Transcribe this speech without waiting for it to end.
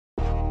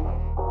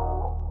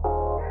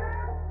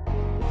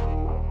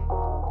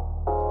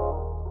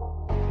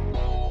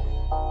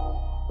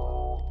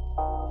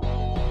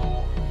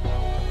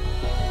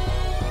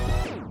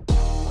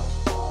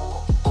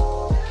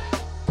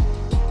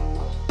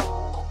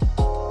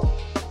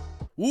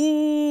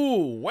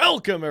Ooh,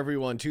 welcome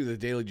everyone to the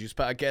Daily Juice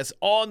Podcast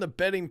on the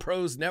Betting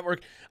Pros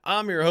Network.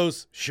 I'm your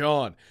host,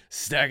 Sean,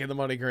 stacking the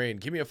money green.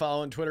 Give me a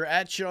follow on Twitter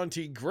at Sean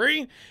T.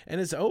 Green.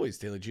 And as always,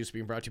 Daily Juice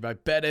being brought to you by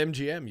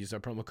BetMGM. Use our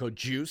promo code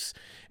JUICE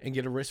and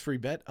get a risk-free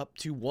bet up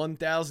to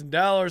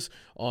 $1,000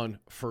 on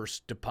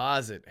first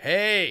deposit.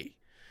 Hey,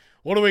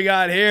 what do we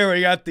got here?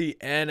 We got the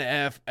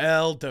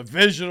NFL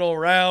Divisional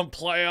Round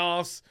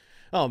Playoffs.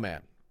 Oh,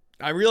 man.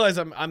 I realize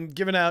I'm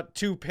giving out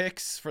 2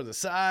 picks for the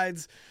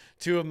sides.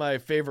 2 of my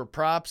favorite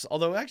props,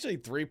 although actually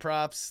 3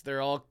 props.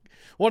 They're all,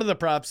 one of the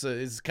props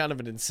is kind of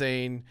an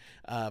insane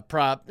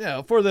prop,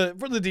 for the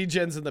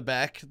degens in the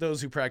back,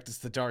 those who practice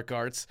the dark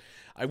arts.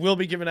 I will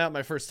be giving out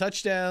my first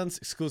touchdowns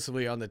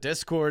exclusively on the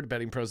Discord,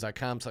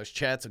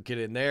 bettingpros.com/chat, so get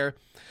in there.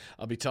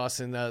 I'll be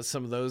tossing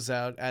some of those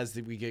out as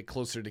we get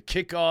closer to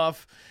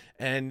kickoff.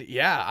 And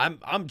yeah,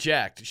 I'm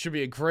jacked. It should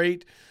be a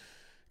great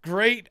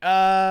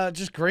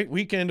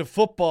weekend of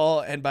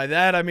football. And by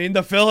that, I mean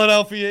the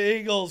Philadelphia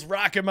Eagles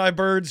rocking my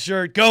Birds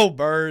shirt. Go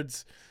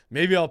Birds.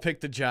 Maybe I'll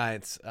pick the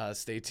Giants.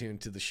 Stay tuned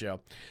to the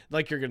show.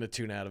 Like you're going to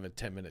tune out of a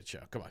 10-minute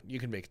show. Come on, you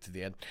can make it to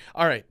the end.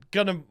 All right,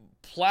 going to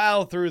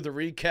plow through the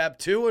recap.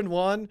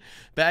 2-1,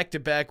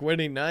 back-to-back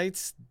winning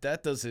nights.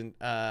 That doesn't,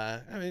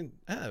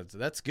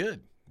 that's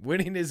good.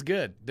 Winning is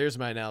good. There's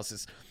my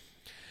analysis.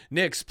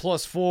 Knicks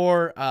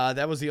 +4.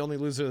 That was the only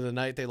loser of the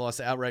night. They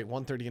lost outright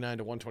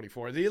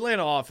 139-124. The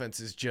Atlanta offense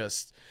is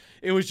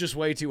it was just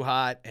way too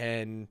hot.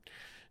 And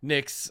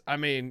Knicks,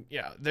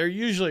 they're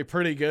usually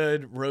pretty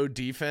good road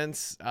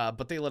defense,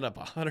 but they let up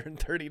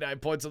 139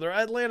 points. So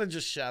Atlanta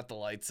just shot the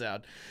lights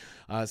out.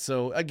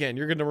 So again,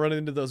 you're going to run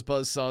into those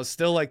buzzsaws.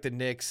 Still like the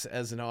Knicks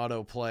as an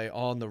auto play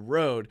on the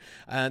road.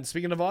 And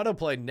speaking of auto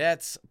play,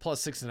 Nets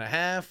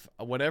 +6.5.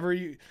 Whatever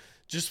you.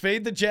 Just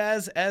fade the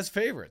Jazz as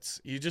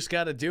favorites. You just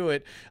got to do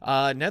it.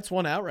 Nets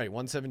won outright,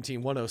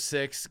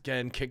 117-106.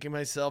 Again, kicking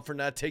myself for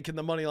not taking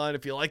the money line.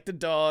 If you like the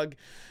dog,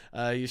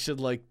 you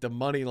should like the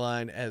money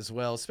line as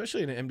well,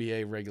 especially in an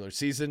NBA regular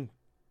season.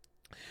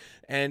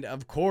 And,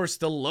 of course,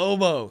 the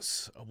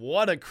Lobos.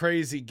 What a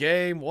crazy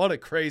game. What a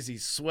crazy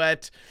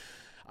sweat.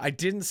 I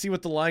didn't see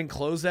what the line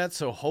closed at,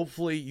 so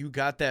hopefully you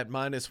got that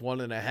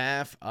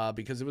 -1.5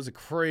 because it was a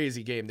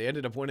crazy game. They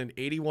ended up winning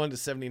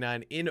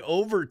 81-79 in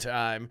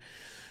overtime.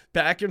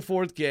 Back and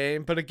forth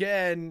game, but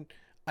again,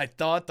 I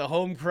thought the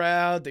home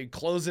crowd, they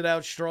close it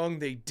out strong.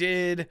 They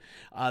did.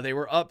 They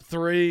were up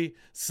 3.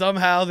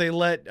 Somehow they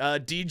let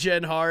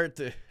Degen Hart,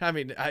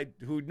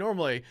 who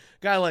normally, a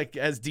guy like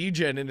has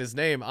Degen in his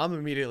name, I'm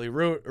immediately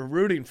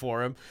rooting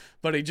for him,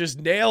 but he just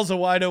nails a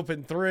wide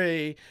open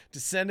 3 to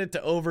send it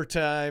to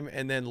overtime,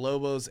 and then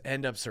Lobos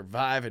end up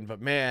surviving.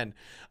 But man,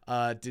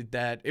 did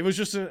that. It was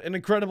just an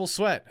incredible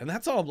sweat, and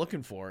that's all I'm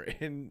looking for.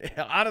 And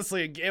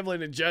honestly, in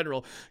gambling in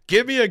general,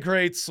 give me a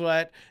great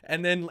sweat,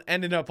 and then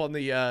ending up on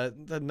the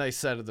nice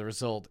side of the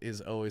result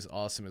is always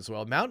awesome as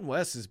well. Mountain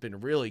West has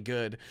been really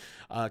good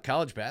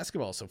college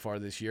basketball so far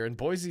this year, and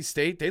Boise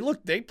State,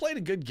 they played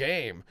a good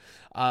game.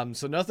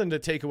 So nothing to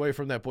take away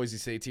from that Boise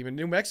State team, and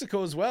New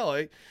Mexico as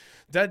well.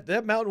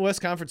 That Mountain West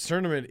Conference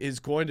tournament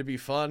is going to be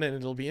fun, and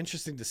it'll be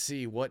interesting to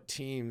see what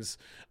teams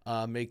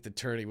make the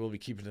tourney. We'll be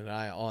keeping an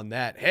eye on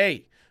that.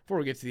 Hey, before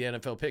we get to the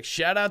NFL picks,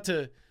 shout out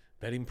to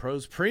Betting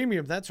Pros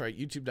Premium. That's right,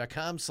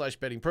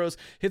 youtube.com/bettingpros.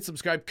 Hit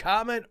subscribe,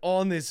 comment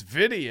on this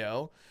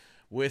video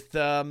with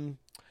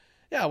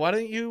why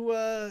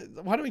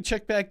don't we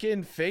check back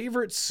in?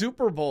 Favorite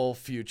Super Bowl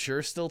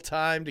future? Still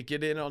time to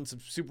get in on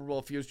some Super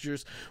Bowl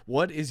futures.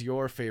 What is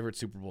your favorite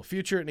Super Bowl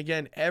future? And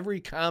again,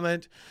 every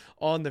comment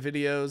on the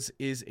videos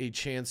is a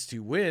chance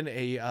to win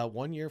a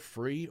 1-year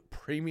free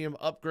premium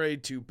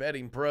upgrade to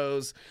Betting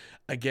Pros.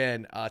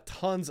 Again,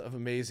 tons of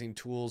amazing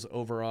tools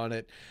over on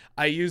it.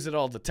 I use it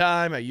all the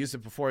time. I used it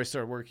before I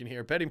started working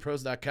here.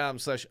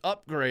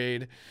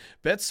 bettingpros.com/upgrade.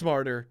 Bet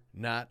smarter,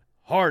 not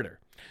harder.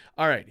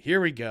 All right,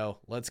 here we go.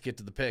 Let's get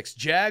to the picks.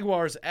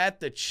 Jaguars at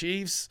the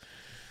Chiefs.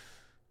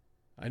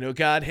 I know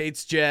God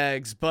hates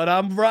Jags, but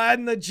I'm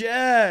riding the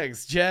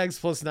Jags. Jags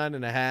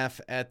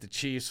 +9.5 at the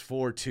Chiefs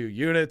for 2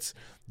 units.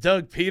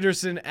 Doug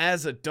Peterson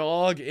as a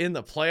dog in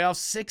the playoffs.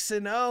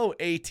 6-0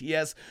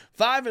 ATS.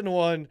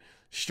 5-1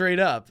 straight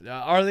up.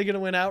 Are they going to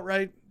win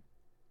outright?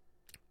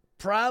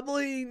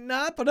 Probably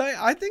not, but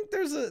I think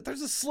there's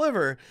a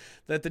sliver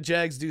that the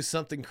Jags do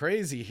something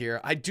crazy here.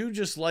 I do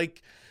just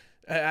like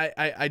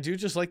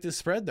this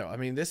spread, though. I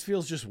mean, this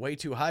feels just way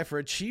too high for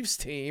a Chiefs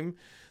team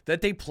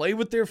that they play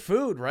with their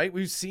food, right?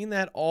 We've seen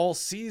that all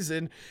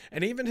season.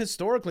 And even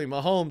historically,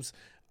 Mahomes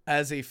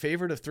as a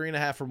favorite of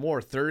 3.5 or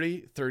more,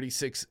 30,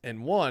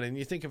 36-1. And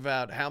you think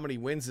about how many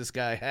wins this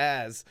guy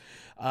has.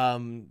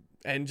 And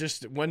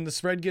just when the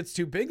spread gets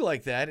too big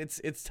like that,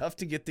 it's tough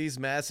to get these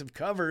massive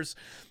covers.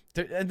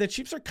 And the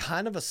Chiefs are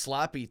kind of a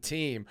sloppy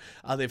team.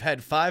 They've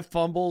had 5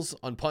 fumbles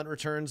on punt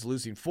returns,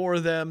 losing 4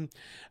 of them.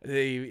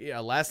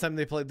 Last time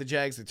they played the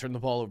Jags, they turned the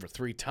ball over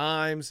 3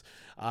 times.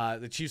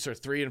 The Chiefs are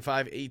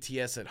 3-5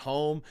 ATS at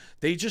home.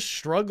 They just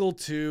struggle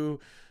to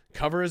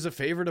cover as a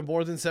favorite of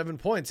more than 7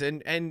 points.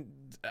 And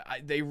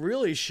they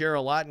really share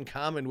a lot in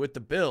common with the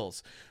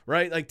Bills,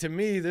 right? Like, to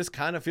me, this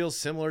kind of feels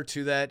similar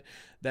to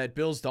that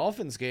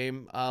Bills-Dolphins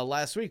game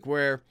last week,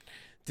 where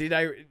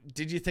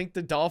did you think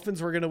the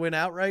Dolphins were going to win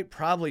outright?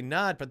 Probably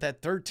not, but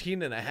that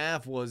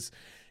 13.5 was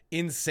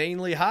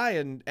insanely high,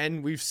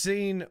 and we've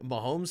seen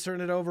Mahomes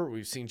turn it over.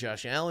 We've seen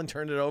Josh Allen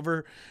turn it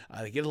over.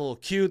 They get a little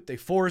cute, they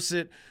force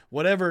it,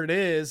 whatever it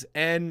is,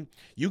 and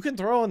you can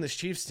throw on this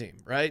Chiefs team,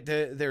 right?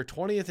 They're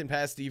 20th in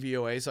pass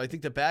DVOA, so I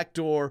think the back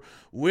door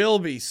will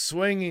be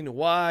swinging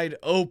wide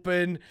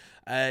open.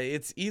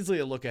 It's easily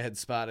a look-ahead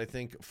spot, I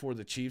think, for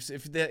the Chiefs,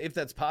 if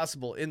that's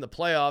possible in the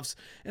playoffs.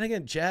 And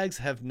again, Jags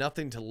have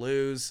nothing to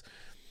lose.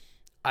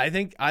 I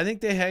think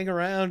they hang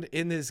around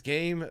in this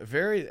game,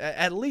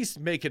 at least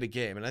make it a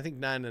game, and I think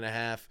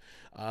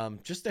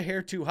 9.5, just a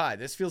hair too high.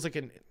 This feels like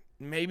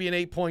maybe an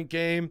 8-point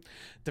game,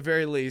 at the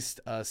very least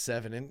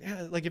 7.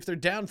 And like, if they're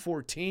down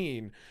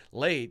 14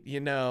 late,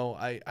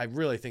 I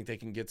really think they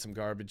can get some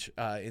garbage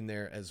in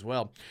there as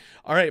well.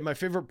 All right, my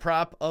favorite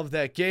prop of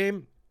that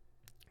game.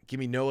 Give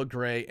me Noah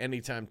Gray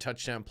anytime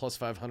touchdown plus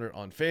 500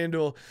 on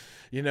FanDuel.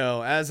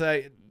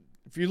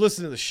 If you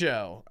listen to the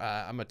show,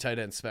 I'm a tight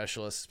end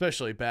specialist,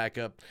 especially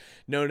backup,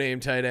 no-name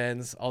tight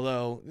ends.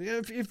 Although,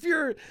 if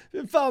you're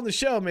following the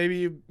show, maybe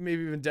you've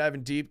been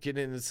diving deep,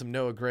 getting into some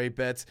Noah Gray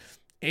bets.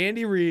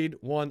 Andy Reid,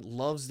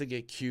 loves to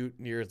get cute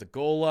near the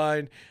goal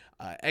line.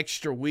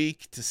 Extra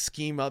week to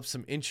scheme up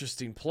some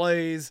interesting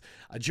plays.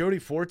 Jody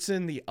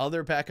Fortson, the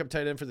other backup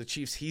tight end for the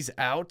Chiefs, he's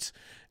out.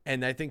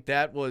 And I think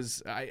that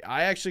was, I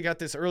actually got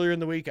this earlier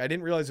in the week. I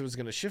didn't realize it was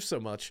going to shift so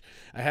much.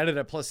 I had it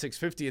at plus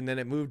 650, and then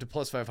it moved to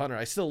plus 500.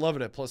 I still love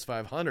it at plus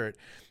 500.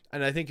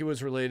 And I think it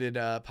was related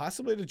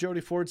possibly to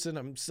Jody Fortson.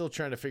 I'm still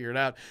trying to figure it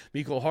out.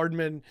 Mecole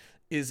Hardman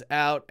is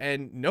out.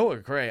 And Noah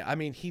Gray,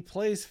 he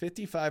plays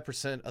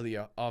 55% of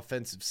the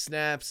offensive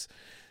snaps.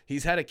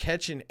 He's had a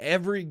catch in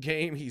every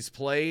game he's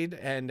played,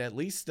 and at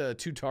least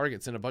 2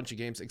 targets in a bunch of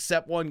games,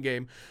 except one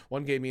game.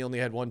 One game he only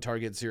had 1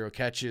 target, 0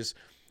 catches.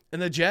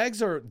 And the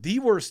Jags are the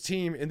worst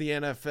team in the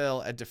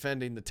NFL at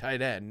defending the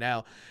tight end.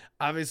 Now,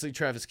 obviously,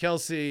 Travis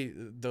Kelce,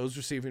 those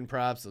receiving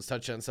props, those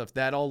touchdown stuff,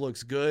 that all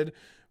looks good.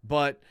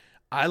 But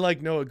I like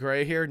Noah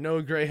Gray here.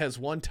 Noah Gray has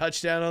 1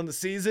 touchdown on the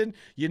season.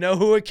 You know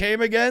who it came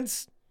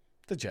against?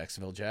 The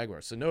Jacksonville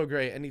Jaguars. So Noah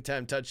Gray,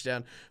 anytime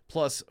touchdown,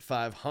 plus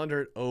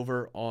 500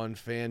 over on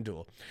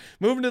FanDuel.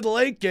 Moving to the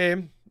late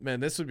game.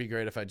 Man, this would be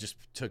great if I just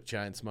took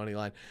Giants money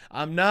line.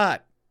 I'm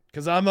not.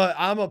 Because I'm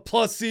a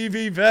plus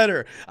CV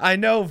vetter. I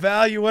know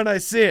value when I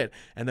see it.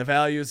 And the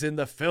value is in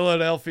the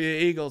Philadelphia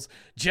Eagles.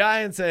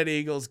 Giants at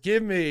Eagles.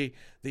 Give me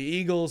the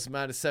Eagles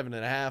minus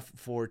 7.5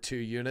 for 2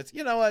 units.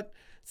 You know what?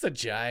 It's the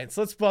Giants.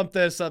 Let's bump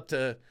this up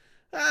to,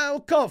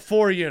 we'll call it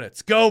 4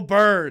 units. Go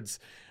Birds.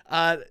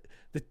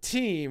 The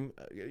team,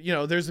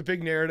 there's a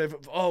big narrative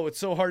of, it's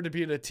so hard to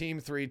beat a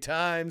team 3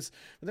 times.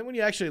 But then when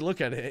you actually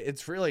look at it,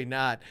 it's really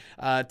not.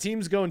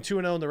 Teams going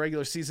 2-0 in the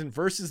regular season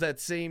versus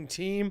that same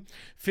team,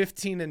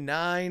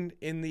 15-9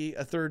 in the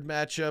third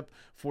matchup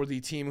for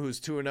the team who's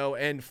 2-0,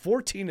 and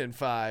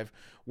 14-5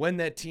 when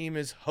that team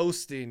is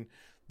hosting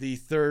the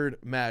third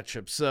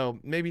matchup. So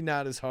maybe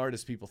not as hard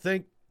as people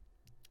think.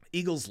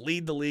 Eagles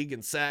lead the league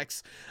in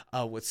sacks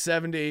with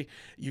 70.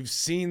 You've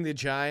seen the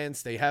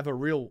Giants. They have a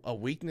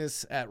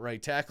weakness at right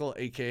tackle,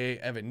 a.k.a.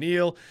 Evan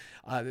Neal.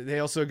 They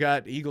also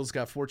Eagles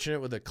got fortunate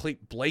with a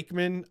Clete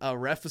Blakeman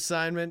ref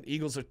assignment.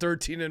 Eagles are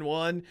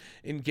 13-1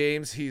 in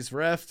games he's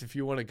refed, if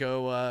you want to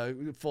go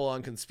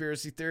full-on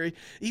conspiracy theory.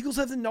 Eagles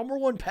have the number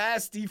 1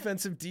 pass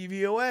defensive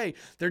DVOA.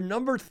 They're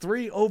number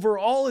 3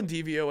 overall in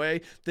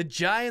DVOA. The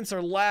Giants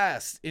are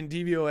last in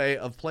DVOA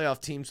of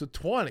playoff teams with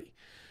 20.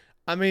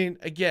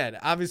 Again,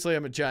 obviously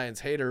I'm a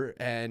Giants hater,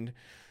 and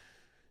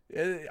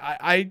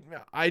I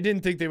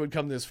didn't think they would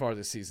come this far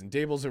this season.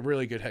 Dable's a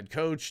really good head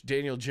coach.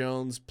 Daniel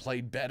Jones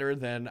played better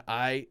than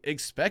I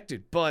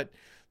expected, but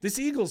this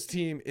Eagles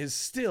team is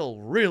still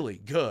really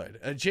good.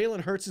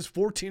 Jalen Hurts is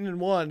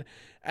 14-1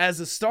 as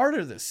a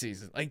starter this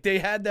season. Like, they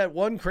had that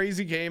one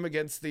crazy game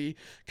against the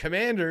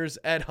Commanders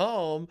at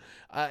home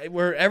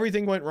where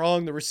everything went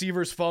wrong. The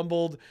receivers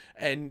fumbled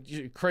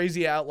and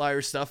crazy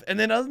outlier stuff. And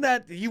then other than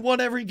that, he won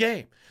every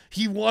game.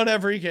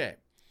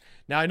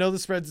 Now, I know the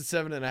spread's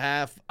at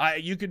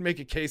 7.5. You could make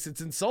a case it's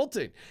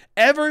insulting.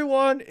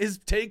 Everyone is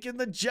taking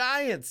the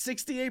Giants.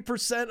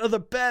 68% of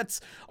the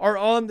bets are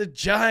on the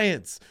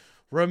Giants.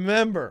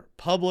 Remember,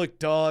 public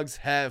dogs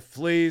have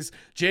fleas.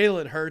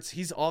 Jalen Hurts,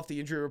 he's off the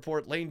injury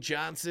report. Lane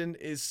Johnson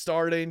is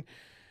starting.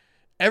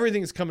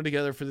 Everything is coming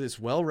together for this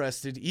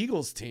well-rested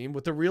Eagles team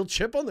with a real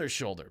chip on their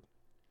shoulder.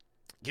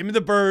 Give me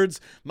the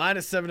Birds,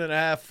 minus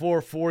 7.5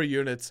 for 4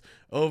 units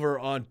over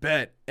on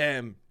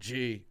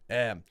BetMGM.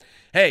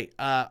 Hey,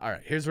 all right,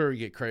 here's where we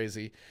get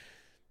crazy.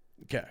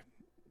 Okay,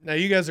 now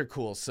you guys are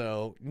cool,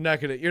 so you're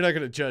not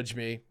gonna judge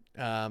me.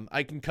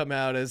 I can come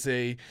out as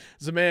a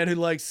man who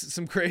likes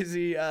some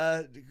crazy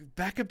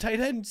backup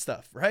tight end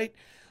stuff, right?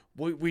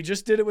 We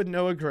just did it with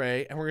Noah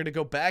Gray, and we're going to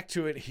go back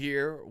to it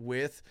here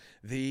with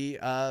the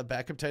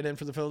backup tight end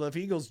for the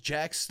Philadelphia Eagles,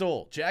 Jack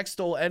Stoll. Jack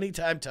Stoll,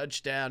 anytime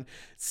touchdown,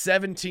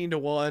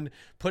 17-1,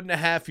 putting a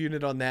half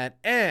unit on that.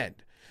 And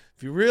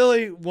if you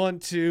really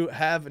want to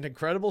have an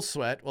incredible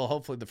sweat, well,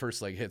 hopefully the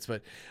first leg hits,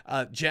 but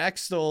Jack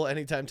Stoll,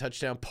 anytime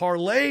touchdown,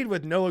 parlayed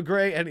with Noah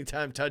Gray,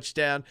 anytime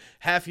touchdown,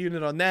 half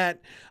unit on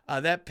that.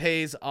 That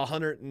pays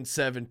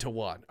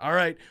 107-1. All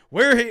right,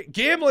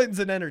 gambling's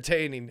an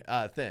entertaining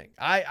thing.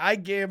 I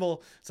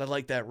gamble, so I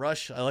like that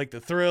rush. I like the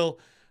thrill.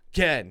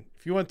 Again,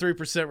 if you want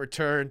 3%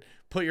 return,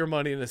 put your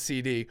money in a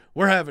CD.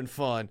 We're having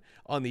fun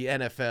on the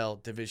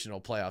NFL divisional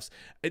playoffs.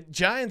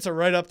 Giants are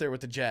right up there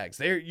with the Jags.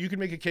 You can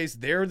make a case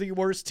they're the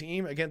worst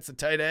team against the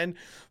tight end.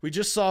 We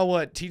just saw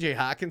what TJ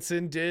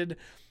Hawkinson did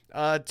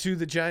to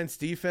the Giants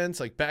defense,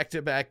 like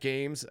back-to-back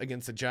games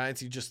against the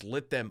Giants. He just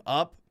lit them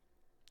up.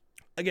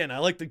 Again, I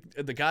like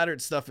the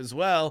Goddard stuff as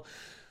well,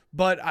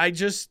 but I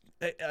just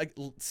a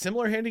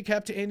similar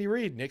handicap to Andy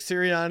Reid. Nick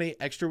Sirianni,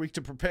 extra week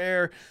to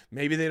prepare.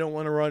 Maybe they don't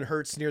want to run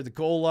Hurts near the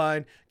goal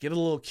line. Get a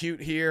little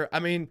cute here. I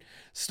mean,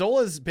 Stoll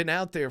has been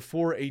out there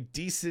for a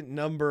decent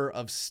number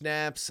of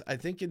snaps. I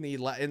think in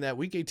that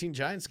Week 18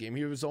 Giants game,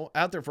 he was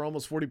out there for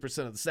almost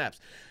 40% of the snaps.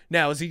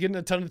 Now, is he getting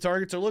a ton of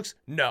targets or looks?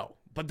 No.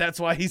 But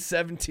that's why he's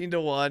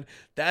 17-1.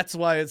 That's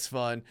why it's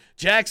fun.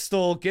 Jack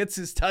Stoll gets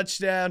his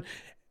touchdown.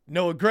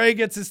 Noah Gray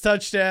gets his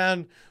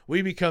touchdown.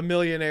 We become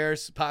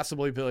millionaires,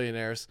 possibly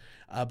billionaires.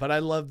 But I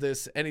love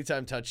this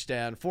anytime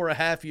touchdown for a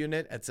half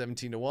unit at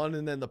 17-1,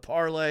 and then the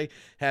parlay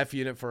half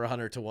unit for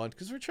 100-1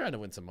 because we're trying to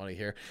win some money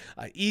here.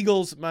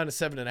 Eagles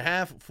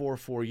 -7.5 for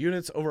 4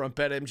 units over on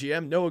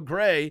BetMGM. Noah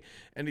Gray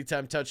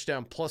anytime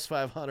touchdown plus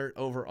 500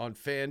 over on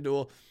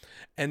FanDuel,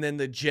 and then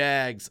the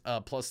Jags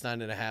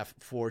 +9.5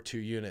 for 2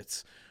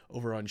 units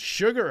over on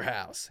Sugar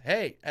House.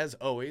 Hey, as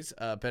always,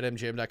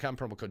 BetMGM.com,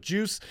 promo code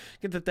JUICE.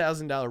 Get the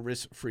 $1,000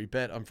 risk-free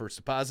bet on first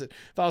deposit.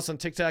 Follow us on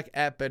TikTok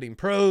at Betting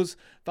Pros.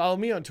 Follow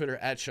me on Twitter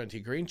at Shunty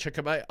Green. Check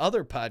out my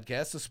other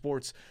podcast, the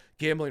Sports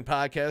Gambling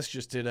Podcast.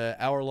 Just did an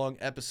hour-long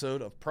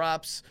episode of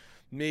props.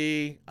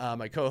 Me,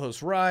 my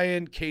co-host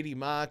Ryan, Katie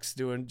Mox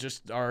doing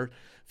just our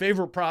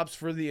favorite props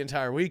for the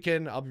entire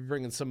weekend. I'll be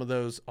bringing some of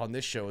those on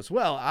this show as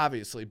well,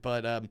 obviously.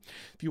 But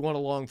if you want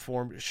a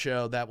long-form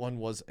show, that one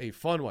was a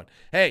fun one.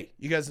 Hey,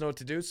 you guys know what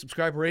to do.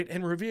 Subscribe, rate,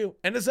 and review.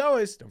 And as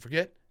always, don't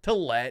forget to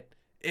let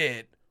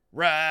it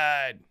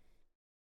ride.